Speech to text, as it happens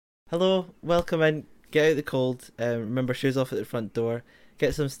Hello, welcome in. Get out the cold. Remember, shoes off at the front door.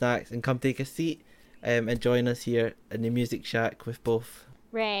 Get some snacks and come take a seat. And join us here in the Music Shack with both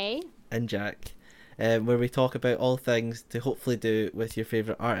Ray. and Jack, where we talk about all things to hopefully do with your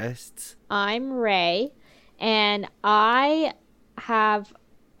favourite artists. I'm Ray, and I have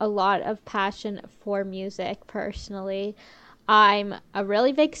a lot of passion for music personally. I'm a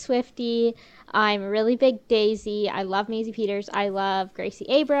really big Swiftie. I'm a really big Daisy. I love Maisie Peters. I love Gracie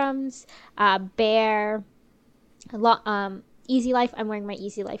Abrams, Bear, Easy Life. I'm wearing my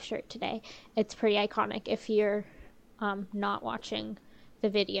Easy Life shirt today. It's pretty iconic. If you're not watching the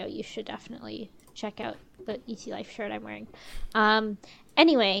video, you should definitely check out the Easy Life shirt I'm wearing.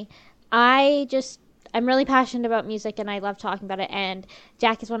 Anyway, I'm really passionate about music and I love talking about it. And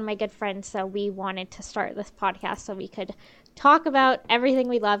Jack is one of my good friends, so we wanted to start this podcast so we could talk about everything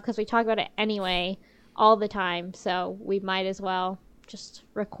we love because we talk about it anyway all the time. So we might as well just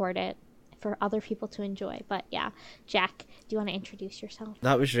record it for other people to enjoy. But yeah, Jack, do you want to introduce yourself?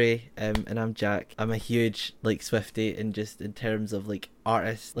 That was Ray, and I'm Jack. I'm a huge Swiftie, and just in terms of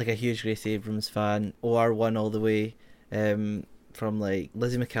artists, a huge Gracie Abrams fan. OR1 all the way. From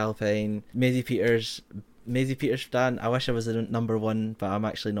Lizzie McAlpine, Maisie Peters fan. I wish I was a number one, but I'm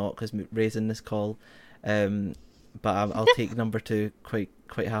actually not because Ray's in this call. But I'll take number two quite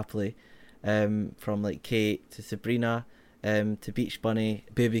happily. From Kate to Sabrina, to Beach Bunny,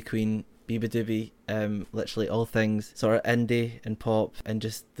 Baby Queen, Biba Doobie, literally all things sort of indie and pop, and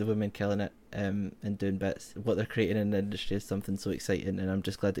just the women killing it. And doing bits. What they're creating in the industry is something so exciting, and I'm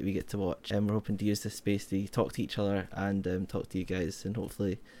just glad that we get to watch. And we're hoping to use this space to talk to each other and talk to you guys, and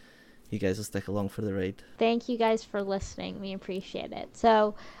hopefully you guys will stick along for the ride. Thank you guys for listening. We appreciate it.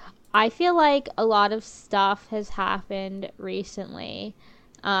 So I feel like a lot of stuff has happened recently,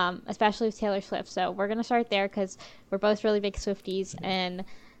 especially with Taylor Swift. So we're going to start there because we're both really big Swifties. And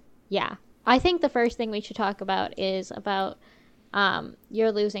yeah, I think the first thing we should talk about is about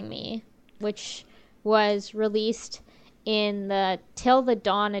You're Losing Me, which was released in the Till the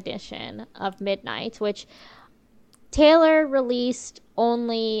Dawn edition of Midnight, which Taylor released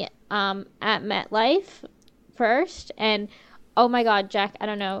only at MetLife first. And oh my god, Jack, I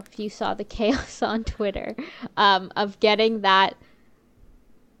don't know if you saw the chaos on Twitter of getting that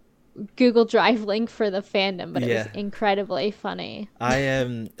Google Drive link for the fandom, but it was incredibly funny.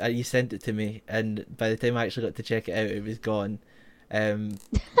 You sent it to me, and by the time I actually got to check it out, it was gone.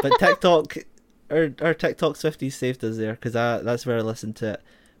 But TikTok, our TikTok Swifties saved us there because that's where I listened to it.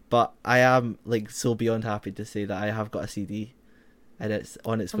 But I am so beyond happy to say that I have got a CD, and it's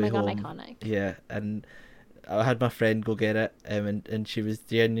on its way home. Oh my god, iconic! Yeah, and I had my friend go get it, and she was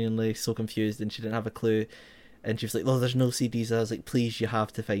genuinely so confused, and she didn't have a clue, and she was like, "Oh, there's no CDs." I was like, "Please, you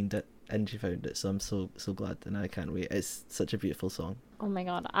have to find it," and she found it. So I'm so glad, and I can't wait. It's such a beautiful song. Oh my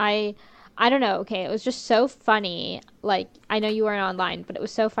god, I don't know. Okay, it was just so funny. I know you weren't online, but it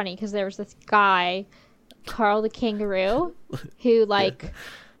was so funny because there was this guy, Carl the Kangaroo, who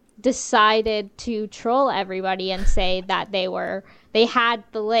decided to troll everybody and say that they had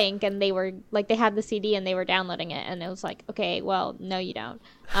the link and they were they had the CD and they were downloading it, and it was okay, well, no, you don't.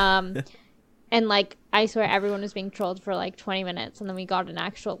 And I swear everyone was being trolled for 20 minutes, and then we got an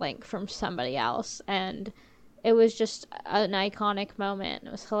actual link from somebody else, and it was just an iconic moment.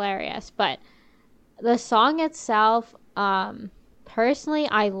 It was hilarious. But the song itself, personally,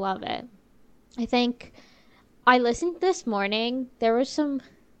 I love it. I think I listened this morning. There was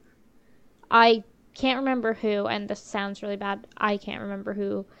I can't remember who, and this sounds really bad. I can't remember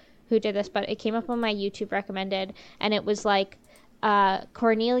who did this, but it came up on my YouTube recommended, and it was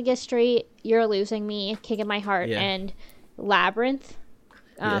Cornelia Street, You're Losing Me, King of My Heart, and Labyrinth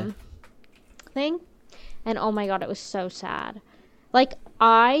thing. And oh my god, it was so sad.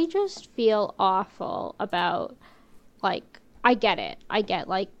 I just feel awful about, I get it. I get,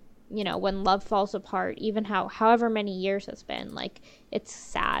 when love falls apart, even however many years it's been, it's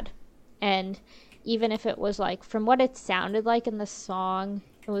sad. And even if it was, from what it sounded like in the song,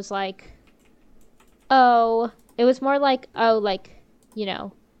 it was it was more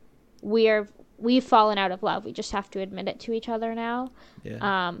we've fallen out of love. We just have to admit it to each other now.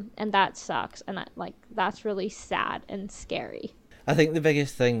 Yeah. And that sucks. And that's really sad and scary. I think the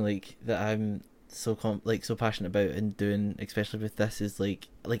biggest thing that I'm so passionate about and doing, especially with this, is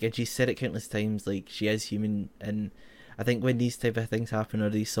and she said it countless times, she is human. And I think when these type of things happen or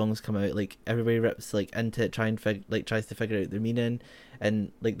these songs come out, everybody rips into it, tries to figure out their meaning,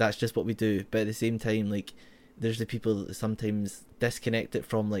 and that's just what we do. But at the same time, there's the people that sometimes disconnect it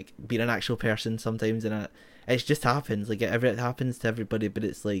from being an actual person sometimes, and it just happens. It happens to everybody, but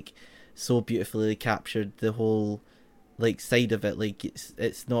it's so beautifully captured the whole like side of it. Like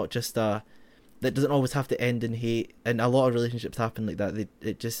it's not just a that doesn't always have to end in hate, and a lot of relationships happen like that.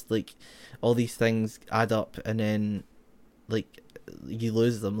 It just like all these things add up, and then like you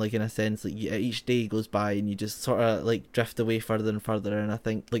lose them, like in a sense, like each day goes by and you just sort of like drift away further and further. And I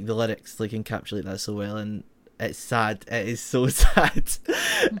think like the lyrics like encapsulate that so well, and it's sad. It is so sad.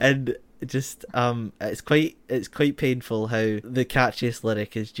 And just it's quite painful how the catchiest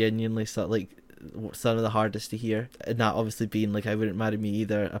lyric is genuinely like some of the hardest to hear, and that obviously being like, I wouldn't marry me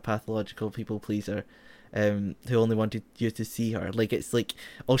either, a pathological people pleaser who only wanted you to see her. Like, it's like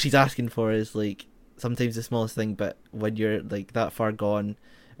all she's asking for is like sometimes the smallest thing, but when you're like that far gone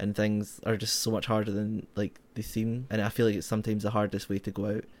and things are just so much harder than like they seem, and I feel like it's sometimes the hardest way to go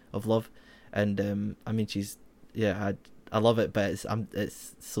out of love. And I mean, she's I love it, but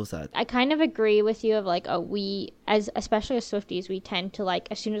it's so sad. I kind of agree with you of like, we especially as Swifties, we tend to like,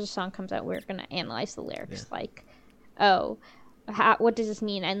 as soon as a song comes out, we're gonna analyze the lyrics. Yeah. Like, what does this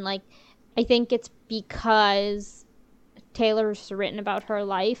mean? And like, I think it's because Taylor's written about her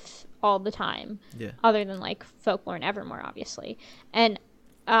life all the time. Yeah. Other than like Folklore and Evermore, obviously, and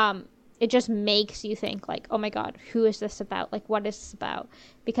it just makes you think like, oh my God, who is this about? Like, what is this about?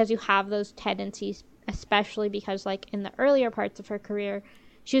 Because you have those tendencies. Especially because like in the earlier parts of her career,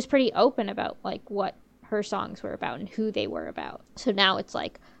 she was pretty open about like what her songs were about and who they were about. So now it's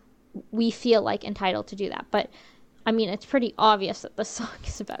like we feel like entitled to do that. But I mean, it's pretty obvious that the song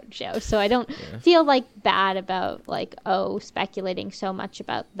is about Joe. So I don't feel like bad about like, speculating so much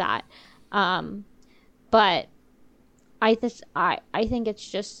about that. But I think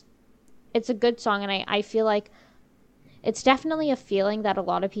it's a good song, and I feel like it's definitely a feeling that a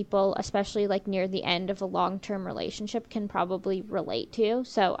lot of people, especially like near the end of a long-term relationship, can probably relate to.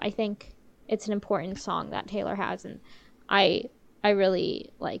 So I think it's an important song that Taylor has, and I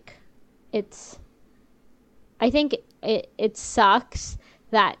really like it's. I think it sucks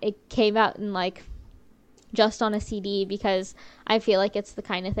that it came out in like just on a CD, because I feel like it's the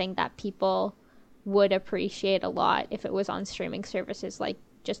kind of thing that people would appreciate a lot if it was on streaming services, like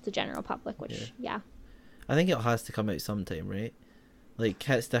just the general public, which I think it has to come out sometime, right? Like,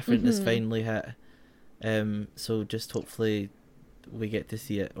 Hits Different is finally hit. So just hopefully we get to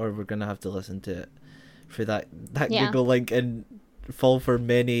see it, or we're going to have to listen to it for that Google link and fall for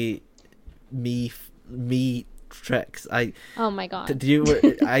many me tricks. Oh my God.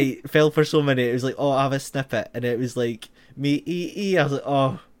 I fell for so many. It was like, I have a snippet, and it was like me. I was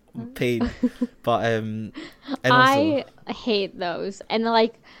like, pain. But and I hate those, and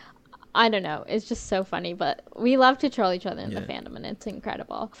like, I don't know, it's just so funny, but we love to troll each other in the fandom, and it's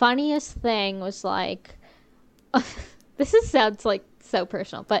incredible. Funniest thing was like, sounds like so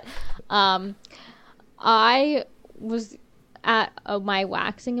personal, but I was at my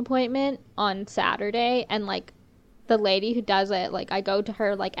waxing appointment on Saturday, and like the lady who does it, like I go to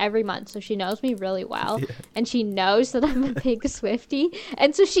her like every month, so she knows me really well, and she knows that I'm a big Swiftie,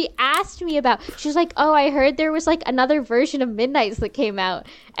 and so she asked me she's like, I heard there was like another version of Midnights that came out,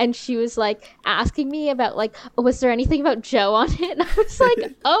 and she was like asking me about like, was there anything about Joe on it? And I was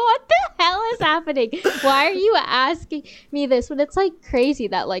like, what the hell is happening? Why are you asking me this when it's like crazy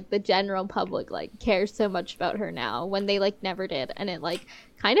that like the general public like cares so much about her now when they like never did, and it like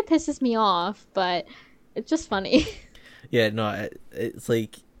kind of pisses me off, but it's just funny. Yeah, no, it's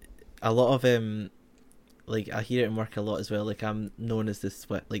like a lot of like I hear it in work a lot as well. Like, I'm known as this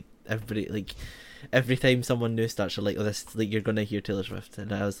like everybody, like every time someone new starts, you're like, this, like, you're gonna hear Taylor Swift,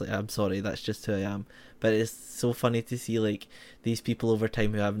 and I was like, I'm sorry, that's just who I am. But it's so funny to see like these people over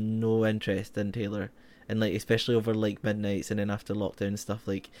time who have no interest in Taylor, and like especially over like Midnights and then after lockdown and stuff,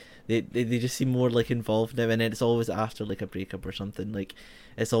 like they just seem more like involved now, and then it's always after like a breakup or something. Like,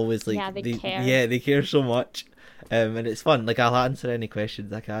 it's always like they care. They care so much, and it's fun. Like, I'll answer any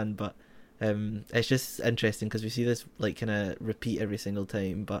questions I can, but it's just interesting because we see this like kind of repeat every single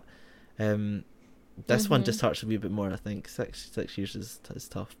time. But this one just hurts a wee bit more. I think 6 years is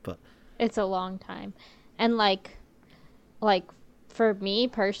tough, but it's a long time. And like for me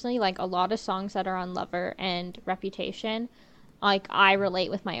personally, like a lot of songs that are on Lover and Reputation, like I relate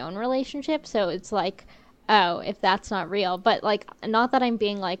with my own relationship, so it's like, if that's not real. But like, not that I'm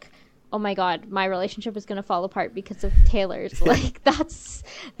being like, oh my God, my relationship is gonna fall apart because of Taylor's. Like, that's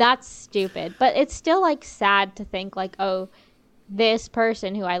stupid. But it's still like sad to think like, this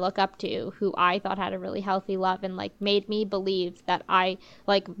person who I look up to, who I thought had a really healthy love and like made me believe that I,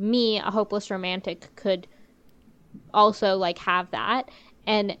 like me, a hopeless romantic, could also like have that,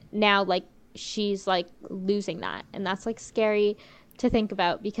 and now like she's like losing that, and that's like scary to think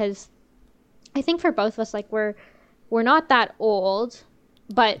about, because I think for both of us, like we're not that old,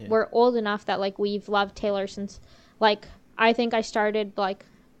 but we're old enough that like we've loved Taylor since like, I think I started, like,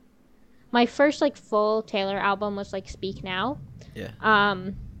 my first, like, full Taylor album was, like, Speak Now. Yeah.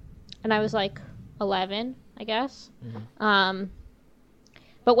 And I was, like, 11, I guess. Mm-hmm.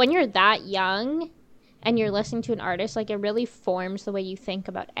 But when you're that young and you're listening to an artist, like, it really forms the way you think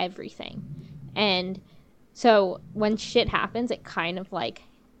about everything. And so when shit happens, it kind of, like,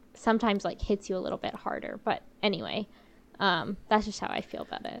 sometimes, like, hits you a little bit harder. But anyway, that's just how I feel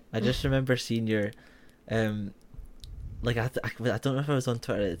about it. I just remember seeing your, like, I don't know if I was on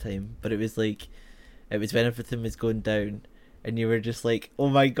Twitter at the time, but it was like, it was when everything was going down, and you were just like, oh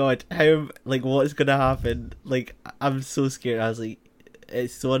my god, how, like, what's gonna happen? Like, I'm so scared. I was like,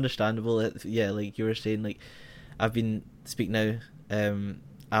 it's so understandable that, yeah, like you were saying, like, I've been Speak Now.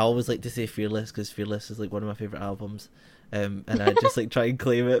 I always like to say Fearless, because Fearless is like one of my favorite albums, and I just like try and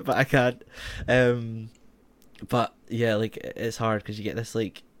claim it, but I can't. But yeah, like, it's hard because you get this,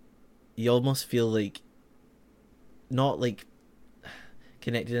 like, you almost feel like not like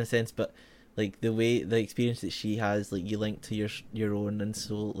connected in a sense, but like the experience that she has, like, you link to your own in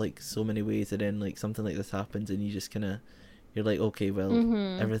so, like, so many ways, and then like something like this happens and you just kind of, you're like, okay, well,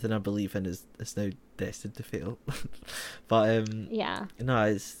 everything I believe in is now destined to fail. But yeah, no,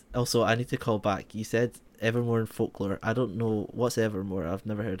 it's also, I need to call back. You said Evermore and Folklore. I don't know what's Evermore. I've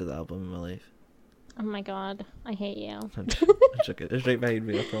never heard of the album in my life. oh my god, I hate you. I'm joking. It's right behind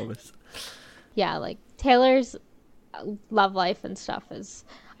me, I promise. Yeah, like, Taylor's love life and stuff is,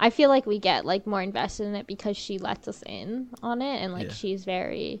 I feel like we get, like, more invested in it because she lets us in on it, and, like, Yeah. she's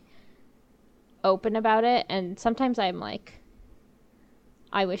very open about it, and sometimes I'm like,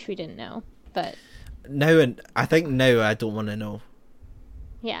 I wish we didn't know, but Now, and I think now I don't want to know.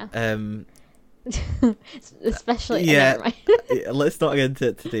 yeah. Especially, yeah. never mind. Yeah, let's not get into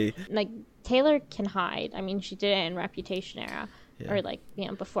it today. Like, Taylor can hide. I mean, she did it in Reputation era, Yeah. or, like, you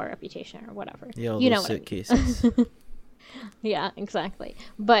know, before Reputation or whatever. Yeah, all you those know what suitcases. I mean. Yeah, exactly.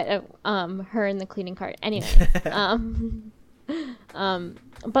 But her in the cleaning cart. Anyway,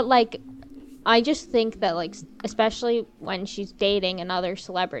 but, like, I just think that, like, especially when she's dating another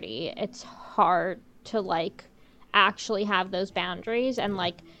celebrity, it's hard to, like, actually have those boundaries, and,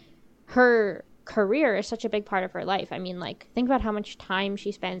 like, her career is such a big part of her life. I mean, like, think about how much time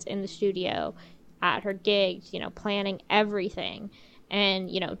she spends in the studio, at her gigs, you know, planning everything,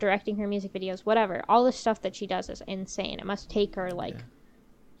 and, you know, directing her music videos, whatever. All the stuff that she does is insane. It must take her, like,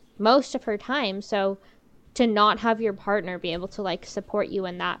 most of her time. So to not have your partner be able to, like, support you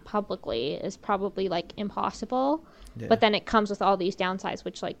in that publicly is probably, like, impossible. Yeah. But then it comes with all these downsides,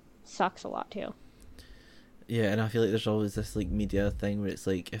 which, like, sucks a lot too. Yeah, and I feel like there's always this, like, media thing where it's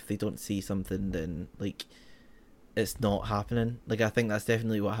like, if they don't see something, then, like, it's not happening. Like, I think that's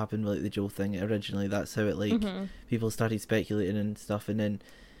definitely what happened with, like, the Joe thing originally. That's how it, like, people started speculating and stuff, and then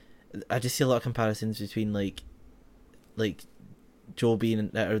I just see a lot of comparisons between, like Joe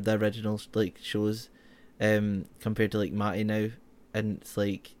being or the original, like, shows, compared to, like, Matty now, and it's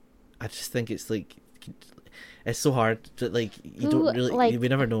like, I just think it's like, it's so hard to, like, you don't really, like, we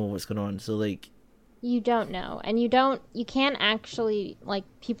never know what's going on, so, like, you don't know, and you can't actually, like,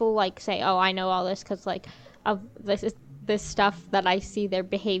 people, like, say, oh, I know all this because, like, of this stuff that I see, their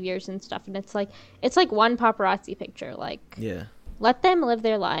behaviors and stuff, and it's like one paparazzi picture. Like, yeah, let them live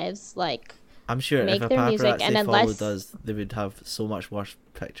their lives. Like, I'm sure make if a their music, paparazzi and followed unless us, they would have so much worse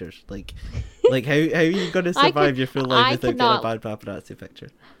pictures. Like, like how are you going to survive your full life without getting a bad paparazzi picture?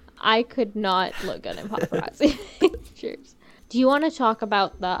 I could not look good in paparazzi pictures. Do you want to talk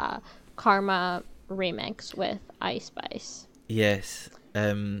about the Karma remix with Ice Spice? Yes.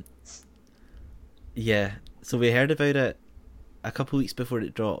 Yeah. So we heard about it a couple weeks before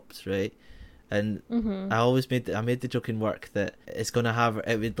it drops, right? And I made the joke in work that it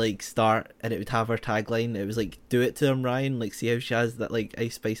would, like, start and it would have her tagline. It was like, "Do it to him, Ryan." Like, see how she has that, like,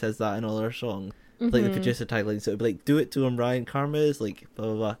 Ice Spice has that in all her songs, like the producer tagline. So it'd be like, "Do it to him, Ryan." Karma is like blah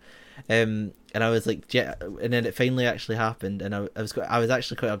blah blah. And I was like, yeah. And then it finally actually happened, and I was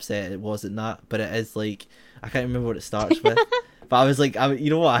actually quite upset it wasn't that, but it is, like, I can't remember what it starts with. But I was like,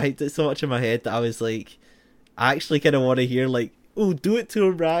 you know what? I hyped it so much in my head that I was like, I actually kind of want to hear, like, "Oh, do it to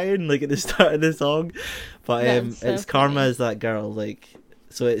him, Ryan," like, at the start of the song. But That's so it's funny. Karma is that girl, like,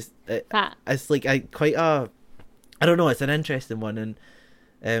 so it's like I don't know, it's an interesting one,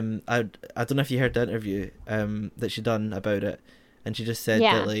 and I don't know if you heard the interview that she done about it, and she just said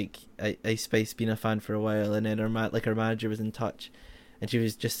that, like, Ice Spice been a fan for a while, and then her manager was in touch, and she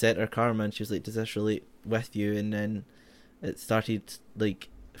was just sent her Karma, and she was like, "Does this relate with you?" And then it started, like,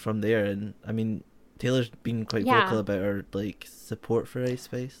 from there. And I mean, Taylor's been quite vocal about her, like, support for Ice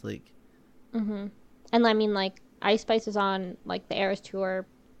Spice, like. And I mean, like, Ice Spice is on, like, the Eras Tour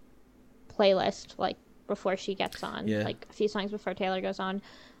playlist, like, before she gets on, Yeah. like a few songs before Taylor goes on.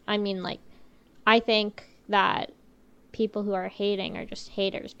 I mean, like, I think that people who are hating are just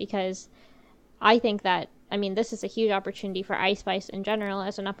haters, because I think that, I mean, this is a huge opportunity for Ice Spice in general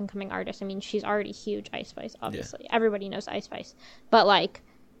as an up-and-coming artist. I mean, she's already huge, Ice Spice, obviously. Yeah. Everybody knows Ice Spice. But, like,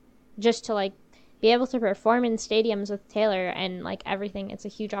 just to, like, be able to perform in stadiums with Taylor and, like, everything, it's a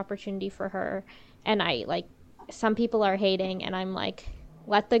huge opportunity for her. And I, like, some people are hating, and I'm like,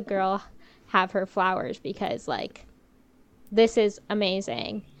 let the girl have her flowers, because, like, this is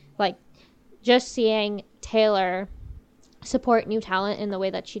amazing. Like, just seeing Taylor support new talent in the way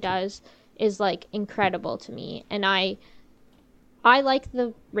that she does is, like, incredible to me. And I like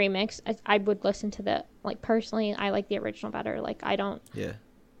the remix. I would listen to the, like, personally, I like the original better. Like,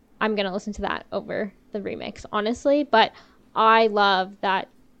 I'm gonna listen to that over the remix, honestly. But I love that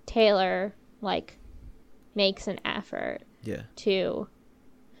Taylor, like, makes an effort to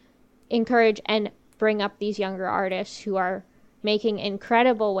encourage and bring up these younger artists who are making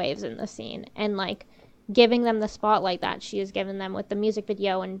incredible waves in the scene, and, like, giving them the spotlight that she has given them with the music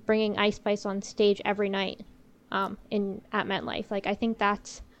video and bringing Ice Spice on stage every night at MetLife. Like, I think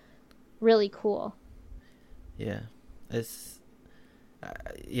that's really cool. Yeah, it's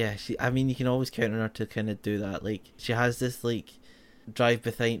I mean, you can always count on her to kind of do that. Like, she has this, like, drive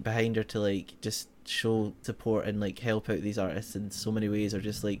behind her to, like, just show support and, like, help out these artists in so many ways, or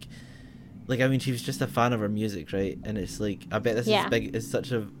just like I mean, she was just a fan of her music, right? And it's like, I bet this is big. It's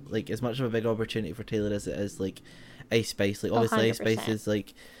such a, like, as much of a big opportunity for Taylor as it is, like, Ice Spice. Like, obviously 100%. Ice Spice is,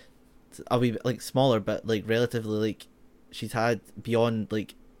 like, a wee bit, like, smaller, but, like, relatively, like, she's had beyond,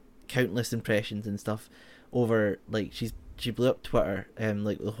 like, countless impressions and stuff over, like, she blew up Twitter,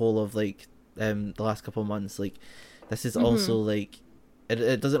 like, the whole of, like, the last couple of months. Like, this is also, like,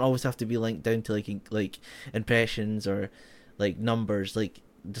 it doesn't always have to be linked down to, like impressions or, like, numbers. Like,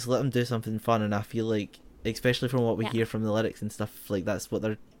 just let them do something fun. And I feel like, especially from what we hear from the lyrics and stuff, like, that's what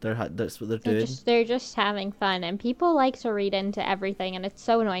they're doing. They're just having fun, and people like to read into everything, and it's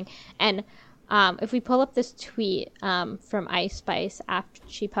so annoying. And if we pull up this tweet from Ice Spice after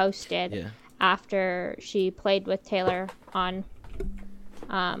she posted after she played with Taylor on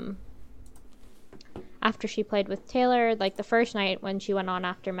like, the first night when she went on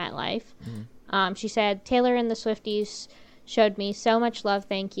after MetLife, she said, "Taylor and the Swifties showed me so much love,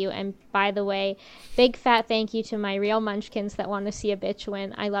 thank you. And by the way, big fat thank you to my real munchkins that want to see a bitch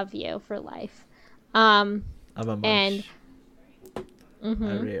win. I love you for life." I'm a munch. And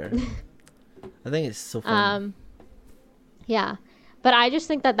a rare. I think it's so fun. Yeah, but I just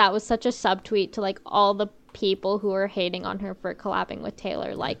think that was such a subtweet to, like, all the people who are hating on her for collabing with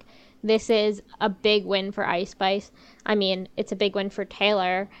Taylor. Like, this is a big win for Ice Spice. I mean, it's a big win for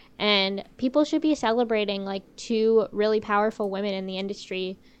Taylor, and people should be celebrating, like, two really powerful women in the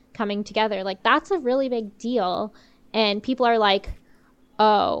industry coming together. Like, that's a really big deal, and people are like,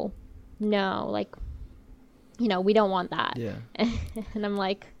 oh, no, like, you know, we don't want that. Yeah. And I'm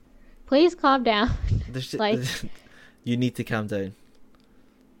like, please calm down. Like, you need to calm down.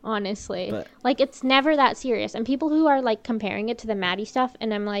 Honestly. But, like, it's never that serious. And people who are, like, comparing it to the Maddie stuff,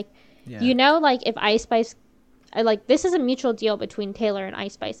 and I'm like, you know, like, if Ice Spice, like, this is a mutual deal between Taylor and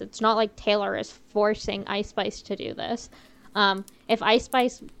Ice Spice. It's not like Taylor is forcing Ice Spice to do this. If Ice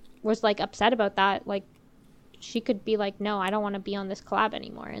Spice was, like, upset about that, like, she could be like, no, I don't want to be on this collab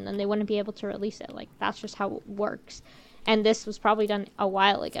anymore, and then they wouldn't be able to release it. Like, that's just how it works. And this was probably done a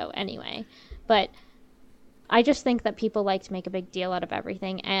while ago anyway. But I just think that people like to make a big deal out of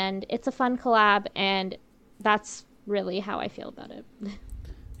everything, and it's a fun collab, and that's really how I feel about it.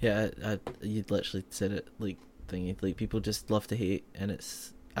 Yeah, you'd literally said it, like, thingy. Like, people just love to hate, and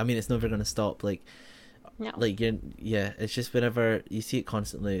it's never going to stop. Like, no. Like, it's just whenever you see it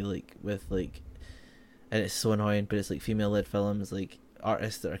constantly, like, with, like, and it's so annoying, but it's, like, female-led films, like,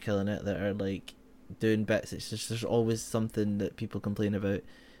 artists that are killing it, that are, like, doing bits. It's just, there's always something that people complain about.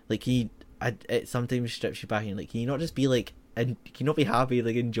 Like, it sometimes strips you back, and you're like, can you not just be, like, and can you not be happy,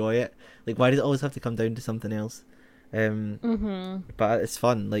 like, enjoy it? Like, why does it always have to come down to something else? But it's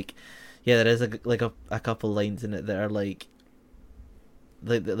fun. Like, yeah, there is a couple lines in it that are like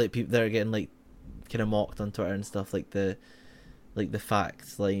people that are getting, like, kind of mocked on Twitter and stuff, like the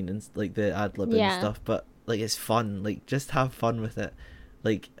facts line and, like, the ad-libbing and stuff, but, like, it's fun. Like, just have fun with it.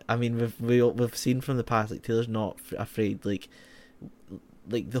 Like, I mean, we've seen from the past, like, Taylor's not afraid, like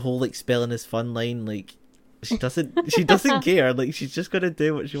the whole, like, spelling is fun line, like, she doesn't care. Like, she's just gonna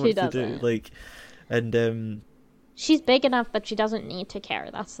do what she wants to do. Like, and she's big enough that she doesn't need to care.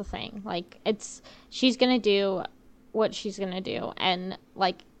 That's the thing. Like, she's gonna do what she's gonna do, and,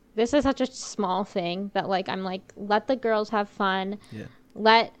 like, this is such a small thing that, like, I'm like, let the girls have fun. Yeah.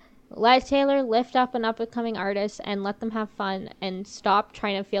 Let let Taylor lift up an up-and-coming artist and let them have fun and stop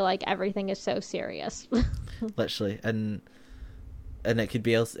trying to feel like everything is so serious. Literally. And it could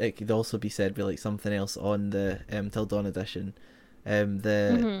be else. It could also be said be like something else on the Till Dawn edition.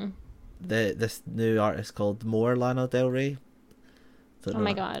 This new artist called More Lana Del Rey. Oh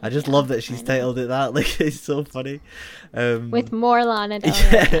my god! I just love that she's titled it that. Like, it's so funny. With More Lana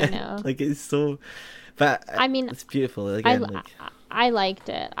Del Rey, I know. Like, it's so. But I mean, it's beautiful. Again, I liked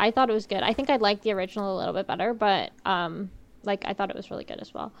it. I thought it was good. I think I liked the original a little bit better, but like I thought it was really good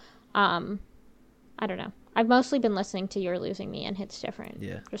as well. I don't know. I've mostly been listening to You're Losing Me and Hits Different.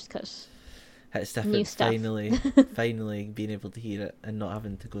 Yeah. Just because. It's different. Finally being able to hear it and not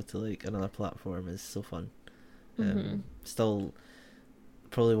having to go to like another platform is so fun. Still,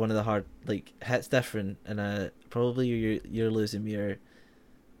 probably one of the hard like Hits Different and probably You're Losing Me.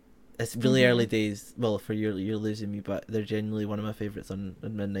 It's really early days. Well, for You're Losing Me, but they're genuinely one of my favorites on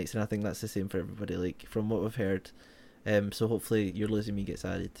Midnights, and I think that's the same for everybody. Like from what we've heard, so hopefully You're Losing Me gets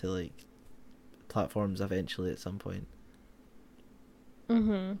added to like platforms eventually at some point.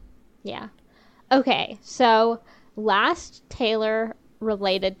 Yeah. Okay, so last Taylor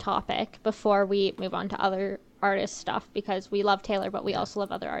related topic before we move on to other artist stuff, because we love Taylor, but we also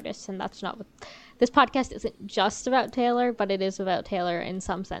love other artists, and that's not what this podcast isn't just about Taylor, but it is about Taylor in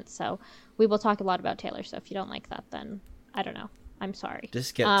some sense. So we will talk a lot about Taylor. So if you don't like that, then I don't know. I'm sorry. Just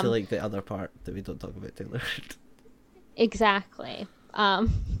skip to like the other part that we don't talk about Taylor. Exactly.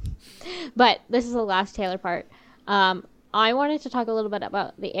 But this is the last Taylor part. I wanted to talk a little bit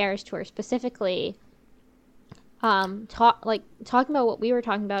about the Eras Tour specifically. Talking about what we were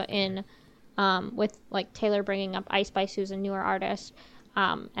talking about in with like Taylor bringing up Ice Spice, who's a newer artist,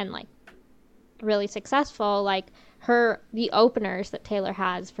 and like really successful. Like the openers that Taylor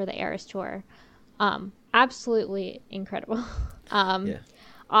has for the Eras Tour, absolutely incredible. Yeah.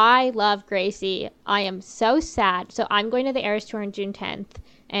 I love Gracie. I am so sad. So I'm going to the Eras Tour on June 10th,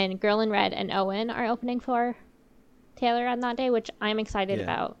 and Girl in Red and Owen are opening for Taylor on that day, which I'm excited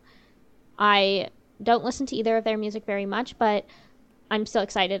about. I don't listen to either of their music very much, but I'm still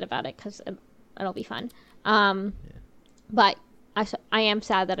excited about it because it'll be fun. But I am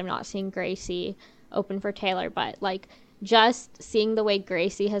sad that I'm not seeing Gracie open for Taylor, but like just seeing the way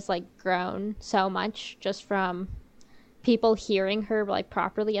Gracie has like grown so much just from people hearing her like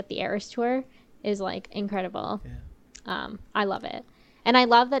properly at the Eras Tour is like incredible. I love it, and I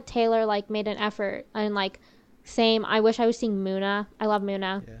love that Taylor like made an effort. And like same, I wish I was seeing Muna. I love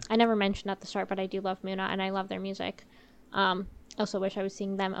Muna. I never mentioned at the start, but I do love Muna and I love their music. Also wish I was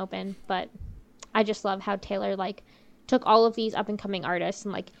seeing them open, but I just love how Taylor like took all of these up and coming artists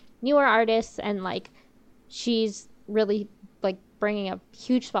and like newer artists, and like she's really like bringing a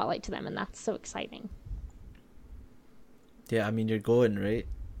huge spotlight to them, and that's so exciting. Yeah, I mean, you're going, right?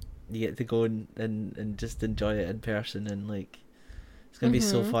 You get to go and just enjoy it in person, and like it's gonna be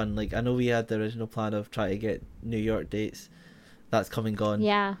so fun. Like I know we had the original plan of trying to get New York dates. That's come and gone.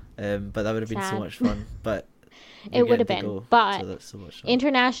 Yeah. But that would have been so much fun. But it would have been. But so that's so much fun.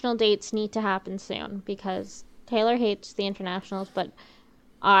 International dates need to happen soon, because Taylor hates the internationals, but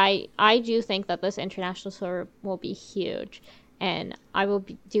I do think that this international tour will be huge. And I will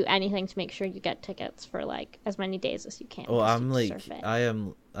do anything to make sure you get tickets for like as many days as you can. Oh, I'm like, I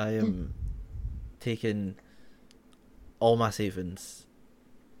am taking all my savings.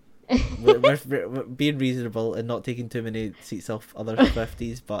 we're being reasonable and not taking too many seats off other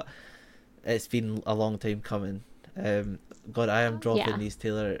 50s, but it's been a long time coming. God, I am dropping these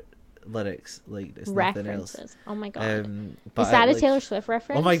Taylor lyrics like it's nothing else. Oh my god! But is that a Taylor Swift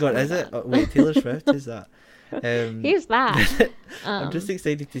reference? Oh my god, is it? Oh, wait, Taylor Swift is that? Who's that? I'm just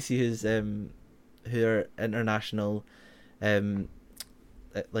excited to see who our international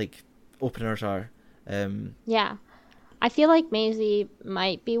like openers are. Yeah, I feel like Maisie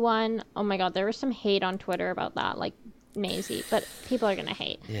might be one. Oh my god, there was some hate on Twitter about that, like Maisie, but people are gonna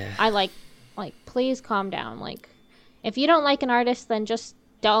hate. Yeah. I like please calm down. Like, if you don't like an artist, then just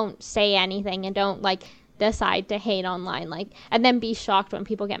don't say anything and don't like decide to hate online, like, and then be shocked when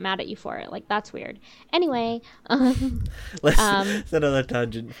people get mad at you for it. Like, that's weird. Anyway, it's another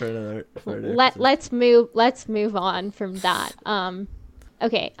tangent for another let's move on from that.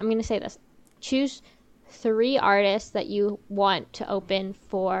 Okay, I'm gonna say this. Choose 3 artists that you want to open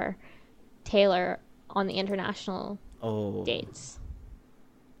for Taylor on the international dates.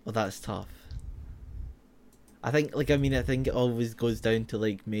 Well, that's tough. I think it always goes down to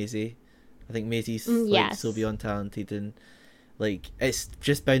like Maisie. I think Maisie's like so beyond talented, and like it's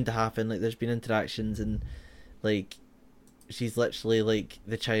just bound to happen. Like there's been interactions, and like she's literally like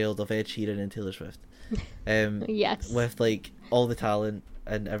the child of Ed Sheeran and Taylor Swift. Yes. With like all the talent,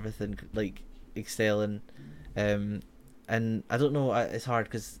 and everything, like excelling. And I don't know, it's hard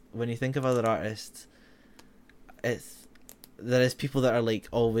because when you think of other artists, there is people that are like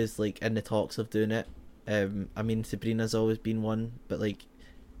always like in the talks of doing it. I mean, Sabrina's always been one, but like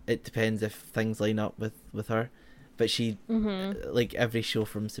it depends if things line up with her. But she like every show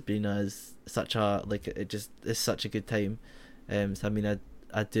from Sabrina is such a like it just is such a good time. So I mean,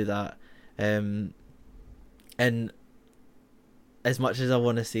 I'd do that. And as much as I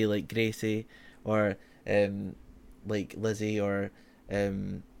want to say like Gracie or like Lizzie or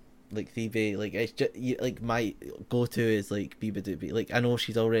like Phoebe, like it's just like my go-to is like Biba Doobie. Like I know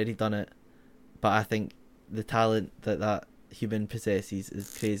she's already done it, but I think the talent that human possesses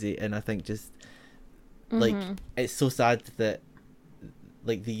is crazy, and I think just like it's so sad that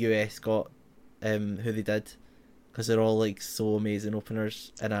like the US got who they did, because they're all like so amazing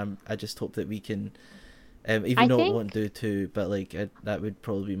openers, and I just hope that we can even though it won't do too, but like that would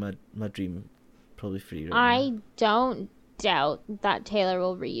probably be my dream, probably free right I now. don't doubt that Taylor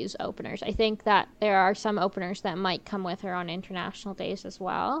will reuse openers. I think that there are some openers that might come with her on international days as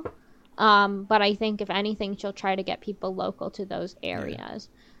well. But I think if anything, she'll try to get people local to those areas.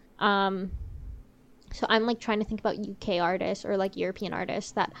 Yeah. So I'm like trying to think about UK artists or like European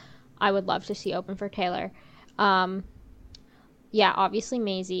artists that I would love to see open for Taylor. Yeah, obviously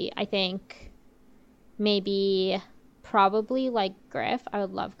Maisie. I think maybe probably like Griff. I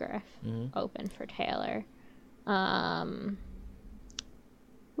would love Griff open for Taylor.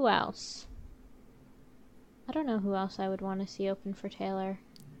 Who else? I don't know who else I would want to see open for Taylor.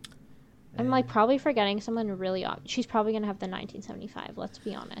 I'm like probably forgetting someone really she's probably gonna have the 1975, let's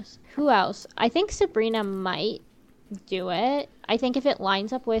be honest. Who else? I think Sabrina might do it. I think if it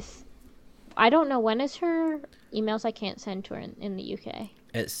lines up with, I don't know, when is her emails I can't send to her in the UK?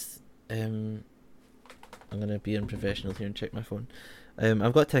 It's I'm gonna be unprofessional here and check my phone.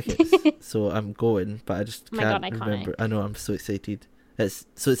 I've got tickets, so I'm going, but I just can't remember. I know, I'm so excited.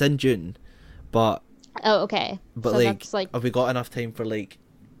 It's in June, but okay. But so like, have we got enough time for like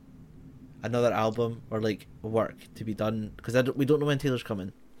another album or like work to be done? Because we don't know when Taylor's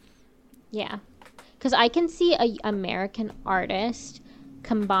coming. Yeah, because I can see a American artist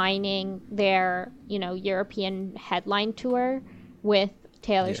combining their European headline tour with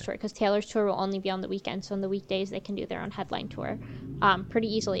Taylor's tour, because Taylor's tour will only be on the weekends, so on the weekdays they can do their own headline tour pretty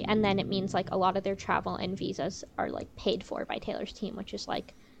easily, and then it means like a lot of their travel and visas are like paid for by Taylor's team, which is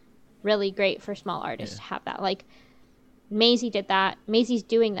like really great for small artists to have that. Like Maisie did that. Maisie's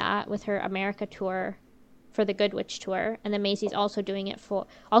doing that with her America tour for the Good Witch tour, and then Maisie's also did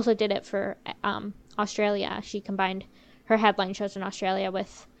it for Australia. She combined her headline shows in Australia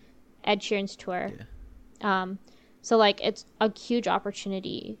with Ed Sheeran's tour. So like it's a huge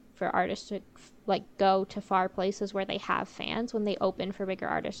opportunity for artists to like go to far places where they have fans when they open for bigger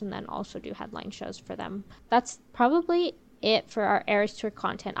artists, and then also do headline shows for them. That's probably it for our Eras Tour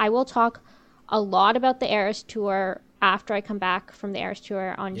content. I will talk a lot about the Eras Tour after I come back from the Eras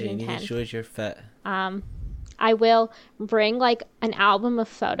Tour on June 10th. You need to show us your fit. I will bring like an album of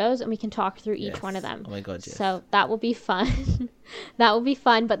photos and we can talk through each one of them. Oh my god, yes. So that will be fun. That will be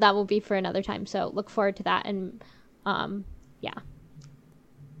fun, but that will be for another time. So look forward to that. And yeah.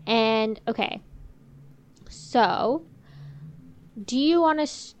 And okay. So do you want to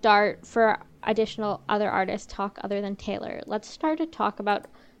start for additional other artists talk other than Taylor? Let's start to talk about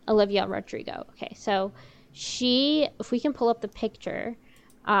Olivia Rodrigo. Okay, so if we can pull up the picture,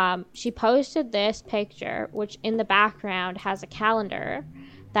 she posted this picture, which in the background has a calendar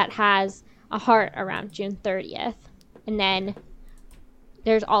that has a heart around June 30th. And then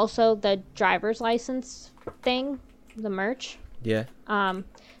there's also the driver's license thing, the merch. Yeah.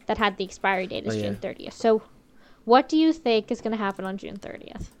 That had the expiry date is June 30th. So what do you think is going to happen on June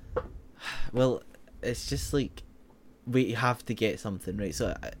 30th? Well, it's just like we have to get something, right?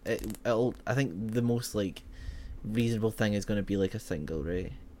 So I think the most like reasonable thing is going to be like a single,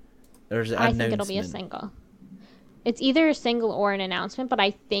 right? I think it'll be a single. It's either a single or an announcement, but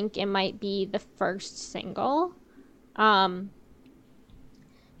I think it might be the first single,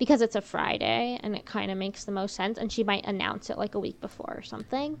 because it's a Friday and it kind of makes the most sense, and she might announce it like a week before or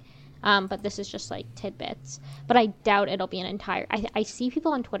something. But this is just like tidbits. But I doubt it'll be an entire. I see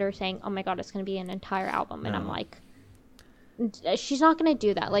people on Twitter saying, "Oh my god, it's going to be an entire album," and I'm like, she's not going to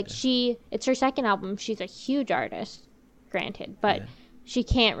do that. Like it's her second album. She's a huge artist, granted, but she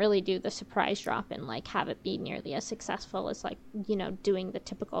can't really do the surprise drop and like have it be nearly as successful as like doing the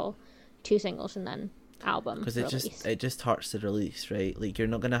typical 2 singles and then album. Because it just hurts the release, right? Like you're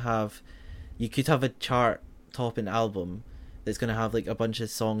not going to have. You could have a chart topping album that's going to have like a bunch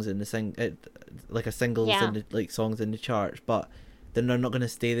of songs in the like a singles and like songs in the charts, but they're not going to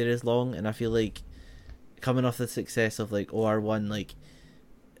stay there as long. And I feel like coming off the success of like OR1, like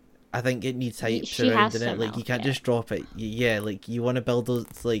I think it needs hype surrounding it. Like you can't just drop it. Yeah, like you want to build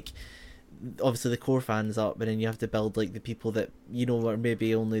those, like obviously the core fans up, but then you have to build like the people that you know are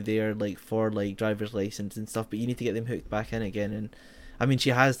maybe only there like for like driver's license and stuff, but you need to get them hooked back in again. And I mean, she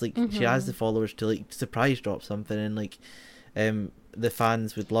has like she has the followers to like surprise drop something, and like the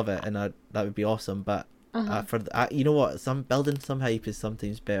fans would love it, and that would be awesome. But you know what, building some hype is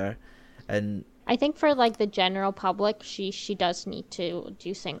sometimes better. And I think for like the general public, she does need to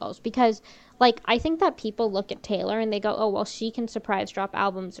do singles, because like I think that people look at Taylor and they go, oh well, she can surprise drop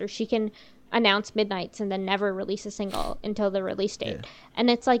albums, or she can announce midnights and then never release a single until the release date. Yeah. And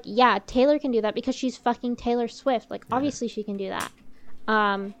it's like, yeah, Taylor can do that because she's fucking Taylor Swift. Like obviously she can do that.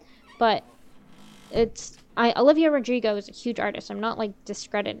 But Olivia Rodrigo is a huge artist. I'm not like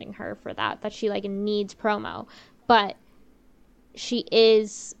discrediting her for that she like needs promo, but she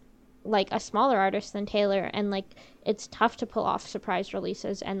is like a smaller artist than Taylor, and like it's tough to pull off surprise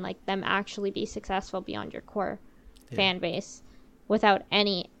releases and like them actually be successful beyond your core fan base without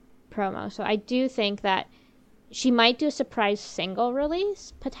any promo. So I do think that she might do a surprise single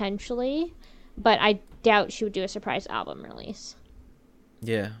release potentially, but I doubt she would do a surprise album release.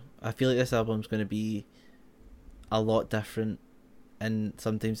 Yeah, I feel like this album's going to be a lot different, and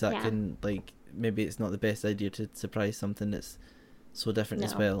sometimes that can like maybe it's not the best idea to surprise something that's so different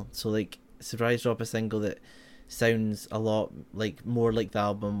as well. So like surprise drop a single that sounds a lot like more like the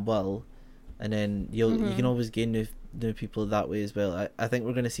album will, and then you can always gain new people that way as well. I think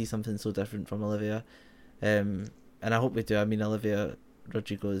we're going to see something so different from Olivia, and I hope we do. I mean, Olivia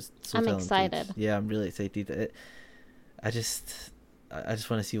Rodrigo is so talented. Excited. Yeah, I'm really excited. I just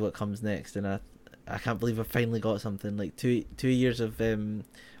want to see what comes next, and I can't believe I finally got something. Like 2 years of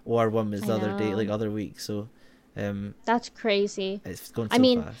OR1 was the other week, so that's crazy. It's gone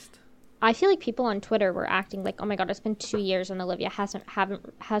so fast. I feel like people on Twitter were acting like, oh my god, it's been 2 years and Olivia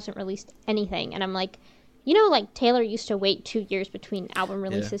hasn't released anything, and I'm like, you know, like Taylor used to wait 2 years between album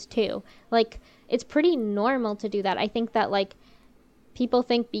releases too. Like it's pretty normal to do that. I think that like people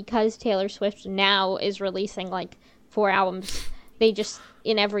think because Taylor Swift now is releasing like 4 albums, they just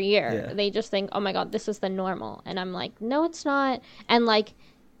in every year they just think, oh my god, this is the normal, and I'm like, no, it's not. And like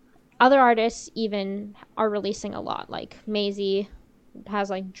other artists even are releasing a lot. Like Maisie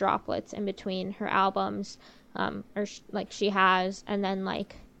has like droplets in between her albums, she has, and then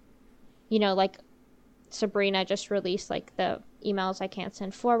like, you know, like Sabrina just released like the emails I can't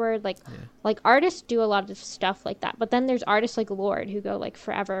send forward. Like artists do a lot of stuff like that. But then there's artists like Lorde who go like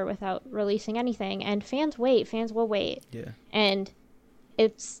forever without releasing anything, and fans will wait. Yeah. And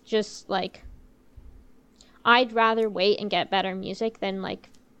it's just like, I'd rather wait and get better music than like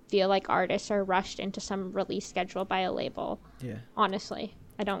feel like artists are rushed into some release schedule by a label. Yeah. Honestly,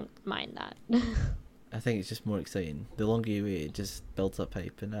 I don't mind that. I think it's just more exciting. The longer you wait, it just builds up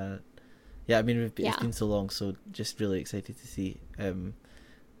hype, and I mean, it's been so long, so just really excited to see and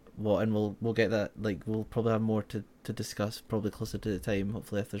we'll get that. Like we'll probably have more to discuss probably closer to the time.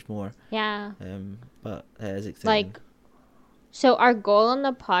 Hopefully, if there's more. Yeah. But it is exciting. Like, so our goal on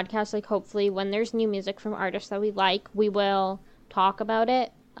the podcast, like hopefully when there's new music from artists that we like, we will talk about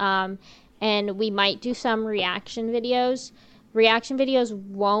it. And we might do some reaction videos. Reaction videos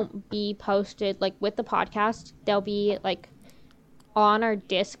won't be posted like with the podcast. They'll be like on our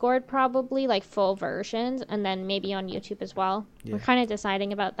Discord probably, like full versions, and then maybe on YouTube as well. Yeah. We're kind of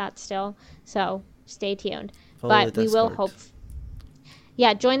deciding about that still, so stay tuned. But we will hope.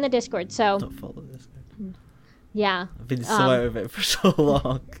 Yeah, join the Discord. So don't follow the Discord. Yeah, I've been so out of it for so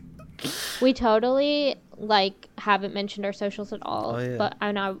long. We totally like haven't mentioned our socials at all. But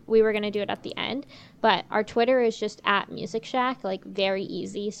I know we were gonna do it at the end. But our Twitter is just @MusicShack, like very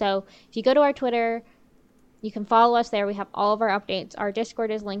easy. So if you go to our Twitter, you can follow us there. We have all of our updates. Our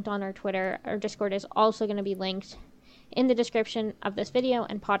Discord is linked on our Twitter. Our Discord is also going to be linked in the description of this video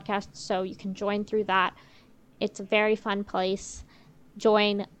and podcast, so you can join through that. It's a very fun place.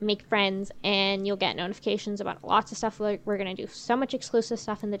 Join, make friends, and you'll get notifications about lots of stuff. We're going to do so much exclusive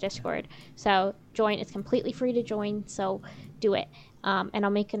stuff in the Discord. So join. It's completely free to join, so do it. And I'll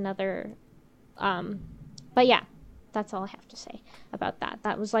make another... but yeah. That's all I have to say about that.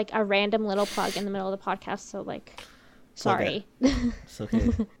 That was like a random little plug in the middle of the podcast, so like, sorry. It's okay.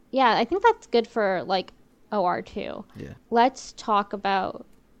 Yeah, I think that's good for like OR2. Yeah. Let's talk about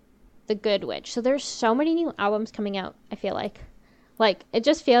The Good Witch. So there's so many new albums coming out, I feel like. Like, it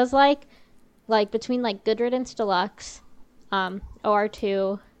just feels like between like Good Riddance Deluxe,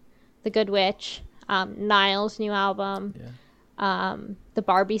 OR2, The Good Witch, Niall's new album, the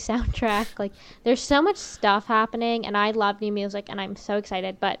Barbie soundtrack. Like, there's so much stuff happening, and I love new music, and I'm so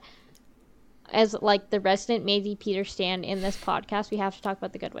excited. But as like the resident Maisie Peters stan in this podcast, we have to talk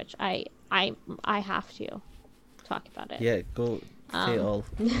about The Good Witch. I have to talk about it. Yeah, go say it all.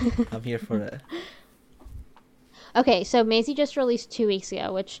 I'm here for it. Okay, so Maisie just released 2 weeks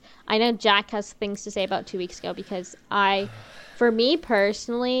ago, which I know Jack has things to say about 2 weeks ago, because for me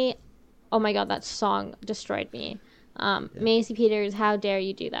personally, oh my god, that song destroyed me. Maisie Peters, how dare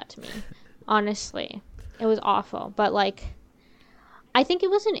you do that to me? Honestly, it was awful. But like, I think it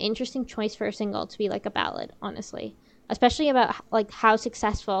was an interesting choice for a single to be like a ballad, honestly, especially about like how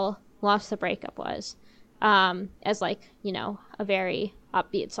successful Lost the Breakup was, as like, you know, a very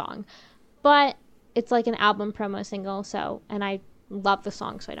upbeat song. But it's like an album promo single, so, and I love the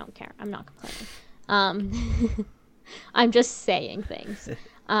song, so I don't care. I'm not complaining. I'm just saying things.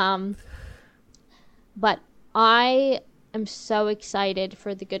 But I am so excited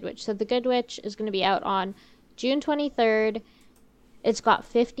for The Good Witch. So The Good Witch is going to be out on June 23rd. It's got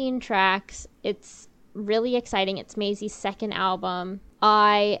 15 tracks. It's really exciting. It's Maisie's second album.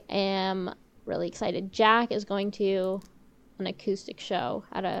 I am really excited. Jack is going to an acoustic show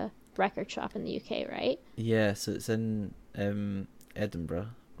at a record shop in the UK, right? Yeah, so it's in Edinburgh,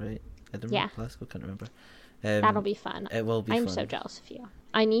 right? Edinburgh, yeah. Glasgow, can't remember. That'll be fun. It will be I'm fun. so jealous of you.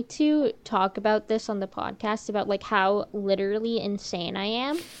 I need to talk about this on the podcast, about like how literally insane I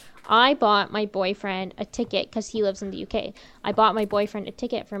am. I bought my boyfriend a ticket because he lives in the UK. I bought my boyfriend a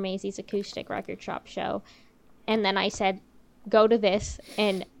ticket for Maisie's acoustic record shop show, and then I said, "Go to this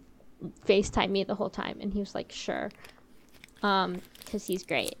and FaceTime me the whole time," and he was like, "Sure." Because he's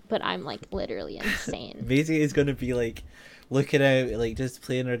great, but I'm like literally insane. Maisie is gonna be like looking out, like just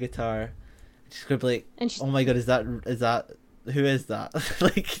playing her guitar. She's gonna be like, "Oh my god, is that who is that?"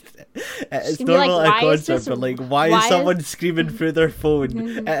 Like, it's normal like, at a concert, but like, why is someone screaming through their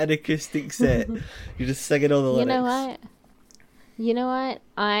phone at an acoustic set? You're just singing all the lyrics. You know what?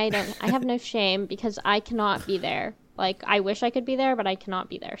 I have no shame, because I cannot be there. Like, I wish I could be there, but I cannot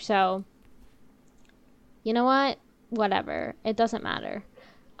be there. So, you know what? Whatever. It doesn't matter.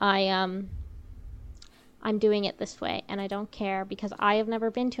 I'm doing it this way, and I don't care, because I have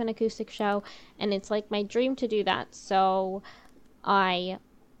never been to an acoustic show, and it's like my dream to do that. So I'm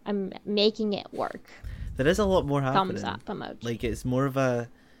making it work. There is a lot more happening. Thumbs up emoji. Like, it's more of a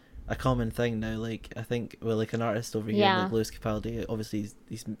common thing now. Like, I think, well, like an artist over here, like Lewis Capaldi, obviously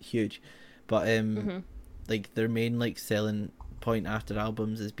he's huge, but like their main like selling point after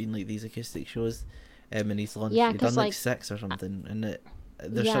albums has been like these acoustic shows. And he's launched, he's done like 6 or something, and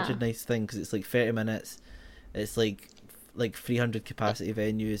they're such a nice thing, because it's like 30 minutes, it's like 300 capacity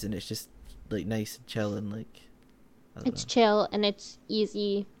venues, and it's just like nice and chill, and like it's chill and it's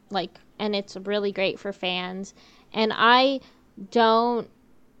easy, like, and it's really great for fans. And I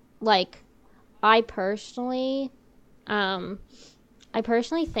personally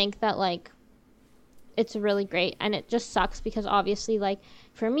think that like it's really great, and it just sucks because obviously, like,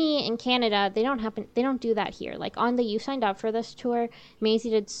 for me in Canada, they don't do that here. Like, on the You Signed Up for This tour, Maisie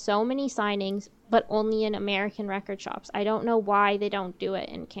did so many signings, but only in American record shops. I don't know why they don't do it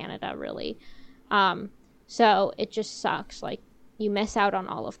in Canada, really. So it just sucks. Like, you miss out on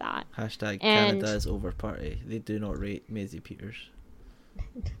all of that. Hashtag Canada is over party. They do not rate Maisie Peters.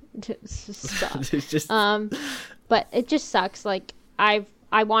 Stop. It's just... But it just sucks. Like,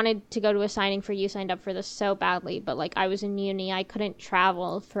 I wanted to go to a signing for You Signed Up for This so badly, but like I was in uni, I couldn't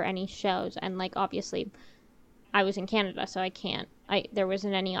travel for any shows, and like obviously I was in Canada, so there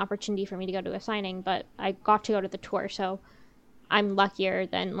wasn't any opportunity for me to go to a signing, but I got to go to the tour, so I'm luckier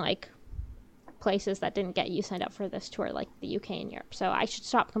than like places that didn't get You Signed Up for This tour, like the UK and Europe. So I should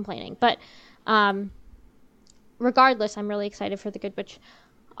stop complaining. But regardless, I'm really excited for The Good Witch.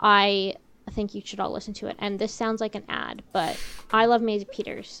 I think you should all listen to it. And this sounds like an ad, but I love Maisie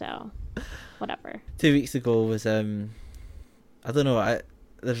Peters, so whatever. 2 weeks ago was I don't know,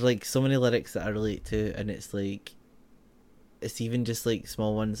 there's like so many lyrics that I relate to, and it's like, it's even just like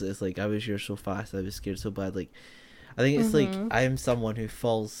small ones. It's like, I was yours so fast, I was scared so bad. Like, I think it's like, I am someone who